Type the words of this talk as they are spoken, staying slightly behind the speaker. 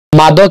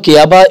মাদক,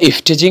 ইয়াবা,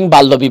 ইফটিজিং,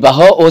 বাল্যবিবাহ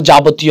ও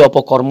যাবতীয়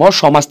অপকর্ম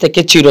সমাজ থেকে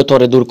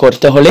চিরতরে দূর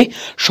করতে হলে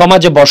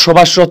সমাজে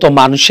বসবাসরত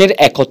মানুষের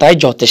একতাই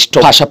যথেষ্ট।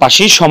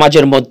 পাশাপাশি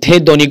সমাজের মধ্যে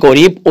ধনী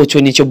গরিব উঁচু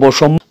নিচু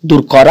বৈষম্য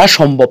দূর করা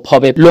সম্ভব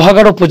হবে।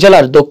 লোহাগাড়া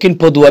উপজেলার দক্ষিণ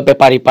পদুয়া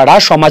ব্যাপারীপাড়া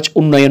সমাজ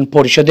উন্নয়ন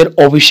পরিষদের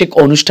অভিষেক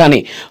অনুষ্ঠানে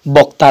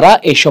বক্তারা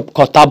এসব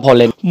কথা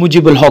বলেন।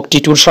 মুজিবুল হক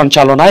টিটুর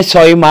সঞ্চালনায়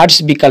 6 মার্চ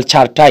বিকাল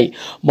 4টায়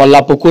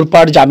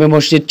মোল্লাপুকুরপাড় জামে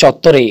মসজিদ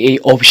চত্বরে এই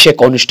অভিষেক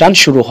অনুষ্ঠান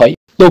শুরু হয়।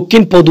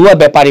 দক্ষিণ পদুয়া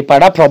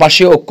ব্যাপারীপাড়া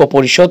প্রবাসী ঐক্য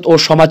পরিষদ ও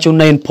সমাজ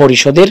উন্নয়ন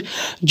পরিষদের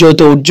যৌথ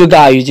উদ্যোগে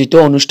আয়োজিত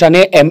অনুষ্ঠানে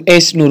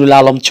এম.এস. নুরুল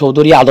আলম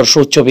চৌধুরী আদর্শ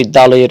উচ্চ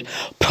বিদ্যালয়ের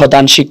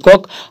প্রধান শিক্ষক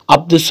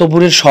আব্দুস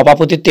সবুরের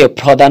সভাপতিত্বে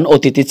প্রধান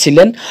অতিথি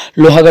ছিলেন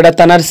লোহাগাড়া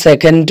থানার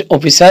সেকেন্ড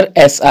অফিসার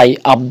এস.আই.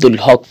 আব্দুল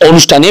হক।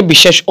 অনুষ্ঠানে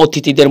বিশেষ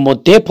অতিথিদের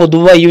মধ্যে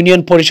পদুয়া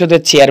ইউনিয়ন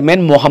পরিষদের চেয়ারম্যান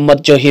মোহাম্মদ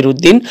জহির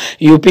উদ্দিন,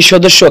 ইউপি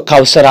সদস্য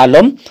কাউসার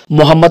আলম,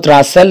 মোহাম্মদ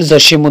রাসেল,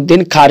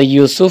 জসিমউদ্দিন, কারি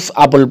ইউসুফ,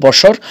 আবুল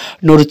বশর,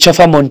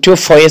 নুরুচ্ছফা মন্টু,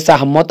 ফয়েজ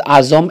আহমদ,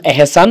 আজম,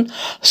 এহসান,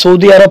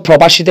 সৌদি আরব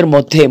প্রবাসীদের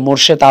মধ্যে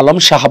মোর্শেদ আলম,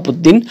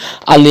 শাহাবুদ্দিন,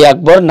 আলী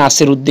আকবর,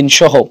 নাসির উদ্দিন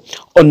সহ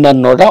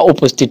অন্যান্যরা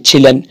উপস্থিত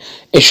ছিলেন।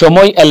 এ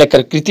সময়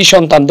এলাকার কৃতি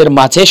সন্তানদের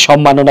মাঝে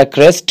সম্মাননা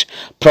ক্রেস্ট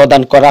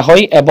প্রদান করা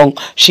হয় এবং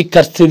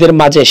শিক্ষার্থীদের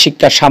মাঝে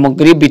শিক্ষা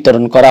সামগ্রী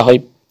বিতরণ করা হয়।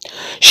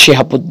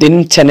 শিহাবুদ্দিন,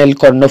 চ্যানেল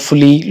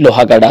কর্ণফুলি,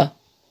 লোহাগাড়া।